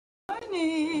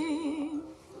morning.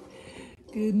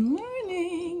 Good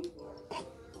morning.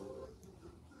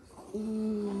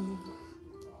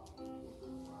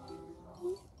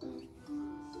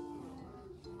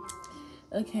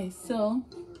 Okay, so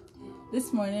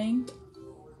this morning,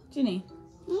 Ginny,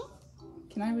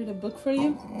 can I read a book for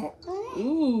you?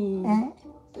 Ooh.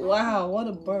 Wow, what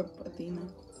a burp, Athena.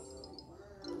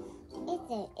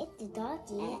 It's a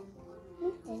doggy.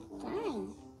 It's a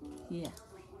fine. Yeah.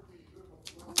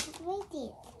 Read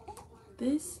it.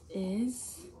 This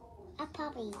is A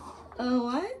puppy. a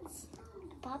what?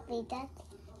 A puppy that's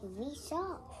really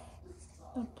soft.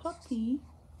 A puppy.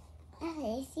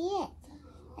 I see it.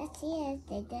 I see it.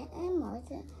 The animals.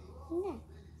 No.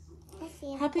 I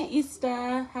see it. Happy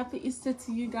Easter. Happy Easter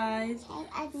to you guys.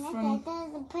 I've never From-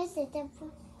 done the person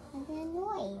the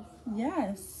noise.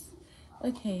 Yes.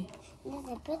 Okay. There's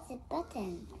a push the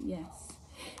button. Yes.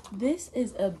 This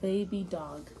is a baby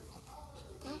dog.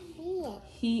 I see it.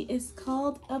 He is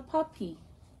called a puppy.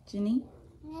 Ginny,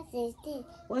 What is this?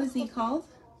 what is he called?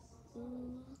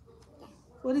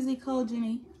 What is he called,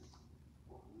 Ginny?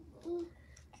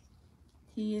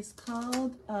 He is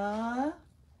called a...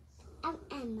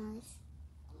 Animals.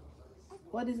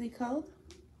 What is he called?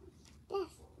 Yes.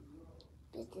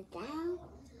 Put it down.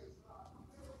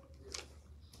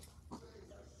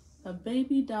 A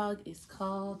baby dog is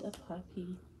called a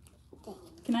puppy. Okay.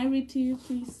 Can I read to you,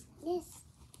 please? Yes.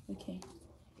 Okay.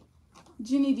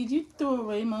 Ginny, did you throw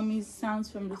away Mommy's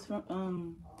sounds from this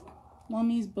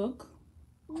Mommy's book?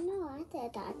 No, I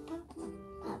said that.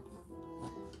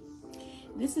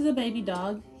 This is a baby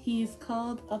dog. He is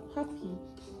called a puppy.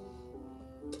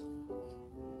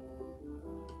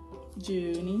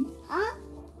 Junie, Huh?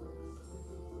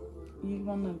 you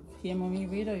want to hear Mommy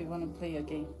read or you want to play a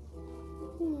game?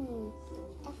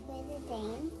 I play the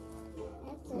game.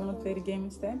 You want to play the game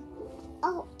instead?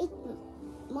 Oh, it's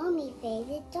Mommy played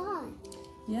it dog.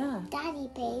 Yeah. Daddy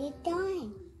played it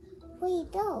dog. Where you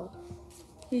go?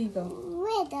 Here you go.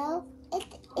 Where though?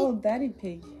 Oh, Daddy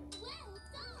Pig.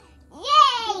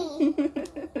 Yay!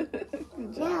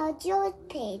 Good job. Now George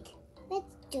pig. Where's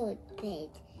George pig?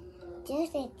 George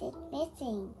is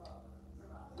missing.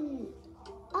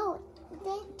 Oh,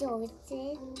 there's George.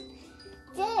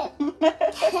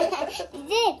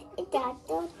 It's a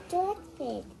George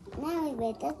pig. Now we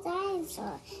with the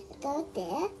dinosaur. Go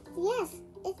there. Yes,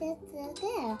 it's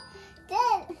there.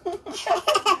 There.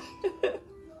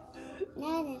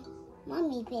 Now the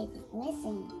Mommy pig is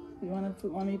missing. You want to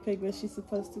put Mommy Pig where she's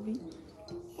supposed to be?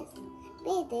 Yes.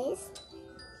 This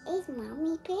is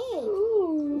Mommy pig.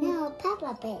 Ooh. No,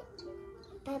 Peppa Pig.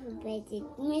 Peppa Pig is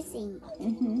missing.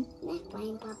 Let's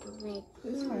find Peppa Pig.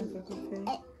 It's fine, Peppa Pig.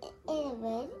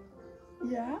 Anyway.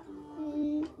 Yeah?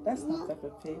 No. That's not Peppa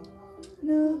Pig.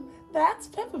 No, that's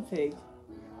Peppa Pig.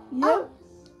 Yep. Oh,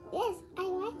 yes, I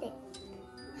like it.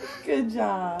 Good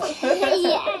job.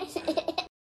 Yes.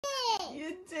 You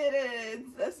did it.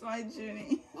 That's my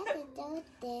Junie. Is it out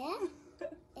there?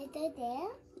 Is it there?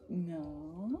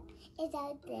 No. Is it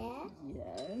out there?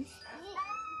 Yes.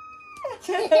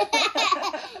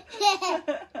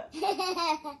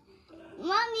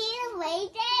 Mommy is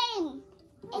waiting.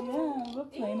 Yeah, we're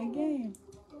playing a game.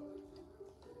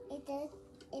 Is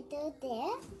it out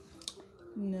there?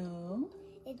 No.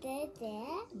 Is it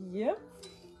there? Yep.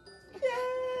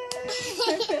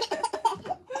 Yay!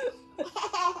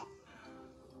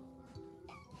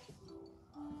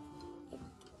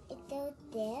 It's out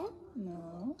there.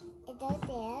 No. It's out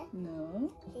there.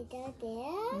 No. It's out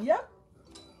there. Yep.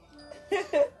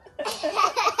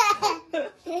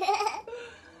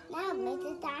 Now with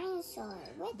the dinosaur.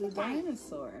 With The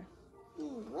dinosaur.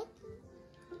 What?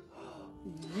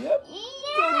 Yep. Good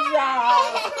Yeah!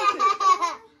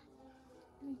 job.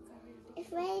 It's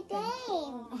very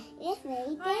game. It's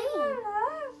very game.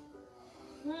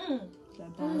 The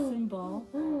bouncing ball.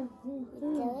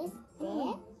 It's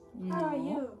there.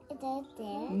 No. It's out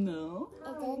there. No.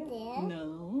 It's out there.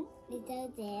 No. It's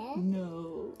out there. No.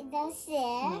 It's out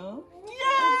there. No. Yay!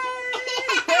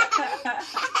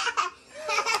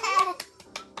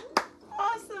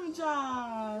 Awesome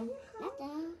job.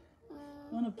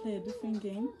 Want to play a different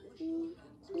game?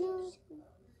 No.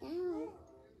 No.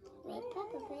 Wait,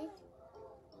 Peppa Pig.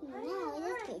 No,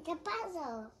 let's pick a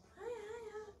puzzle.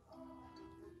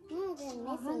 No, they're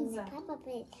missing the Peppa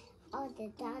Pig. Oh, the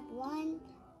dot 1,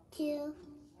 2,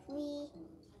 3,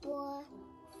 4,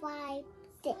 5,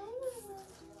 6.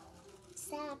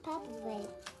 Peppa Pig.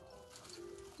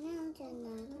 Now they're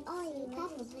not. Oh, you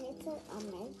Peppa Pig on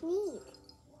my knee.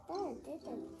 Oh,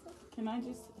 Can I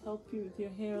just help you with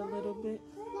your hair a little bit?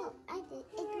 no, I did.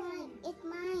 It's mine. It's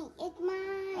mine. It's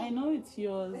mine. I know it's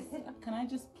yours. Can I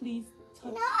just please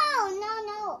touch? No,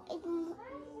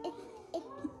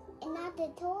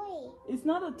 toy. It's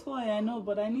not a toy, I know,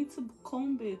 but I need to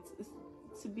comb it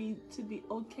to be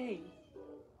okay.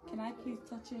 Can I please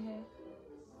touch your hair?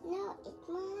 No, it's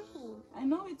mine. I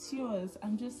know it's yours.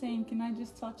 I'm just saying, can I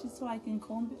just touch it so I can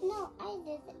comb it? No,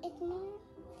 it's mine.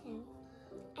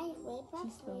 I wait for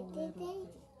Just a little bit.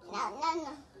 No.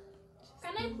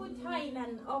 Can I put her in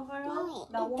an overall? Mommy,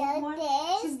 The warm one?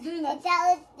 She's doing it. It's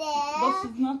out there. But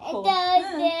she's not cold. It's out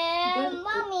there. But-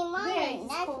 Mommy, There,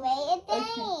 not it's way The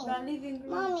again. living room.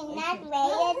 Mommy, not way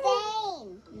again.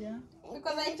 Yeah.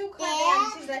 Because I took her there and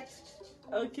she's like,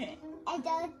 Okay. It's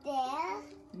out there.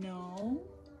 No.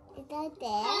 It's out there.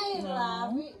 I No.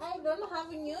 love it. I don't have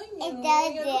a new. It's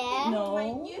out there. No.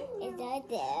 My new. It's out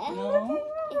there. No.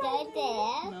 It's out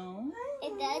there. No.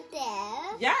 It's out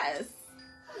there. Yes.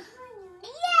 Yay!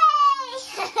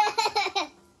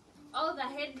 All the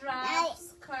head wraps,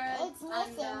 skirts, It's and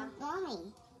missing. the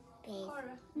Mommy. Please.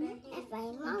 korra. That's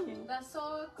right, Mommy. The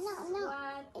socks, No,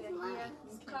 sweat, it's the mine. ear,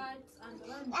 skirts, and the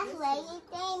That's where you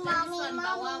say, Mommy. Mommy,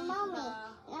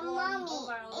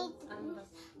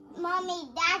 Mommy,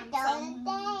 that's the other thing.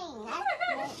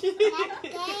 That's I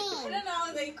thing. don't know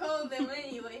how they call them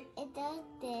anyway. It's out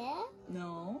there.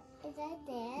 No. It's out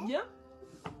there. Yep.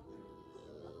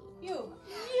 You.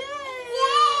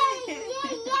 Yay!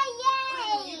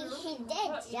 She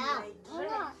did jump.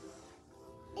 Look.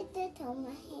 It did on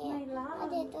my hair. My love. I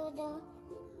did do.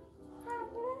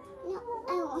 No, I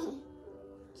won't.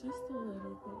 Just a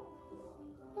little bit.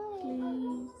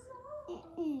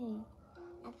 Please.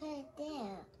 I put it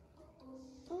there.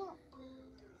 No.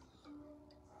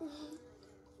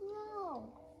 No.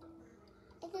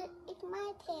 It's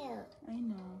my tail. I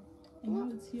know. I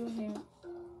know it's your hair.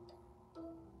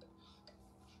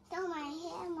 So my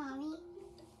hair, Mommy.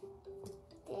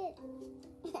 This.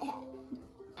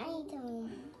 I need to.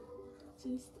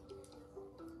 Just.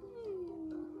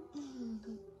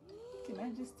 Can I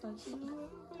just touch it?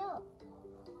 No.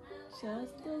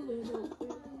 Just a little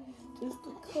bit. Just to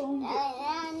comb it.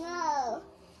 No.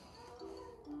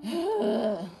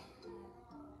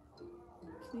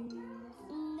 Please.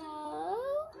 No.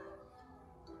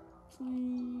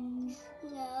 Please.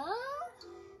 No.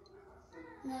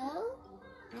 No.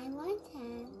 I want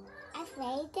him. I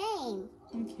play a game.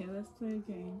 Okay, let's play a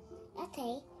game.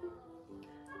 Okay.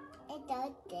 It's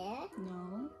out there.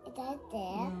 No. It's out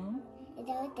there. No. It's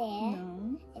out there.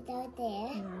 No. It's out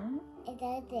there. No. It's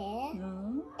out there.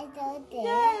 No. It's out there.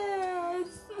 Yes!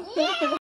 Yeah!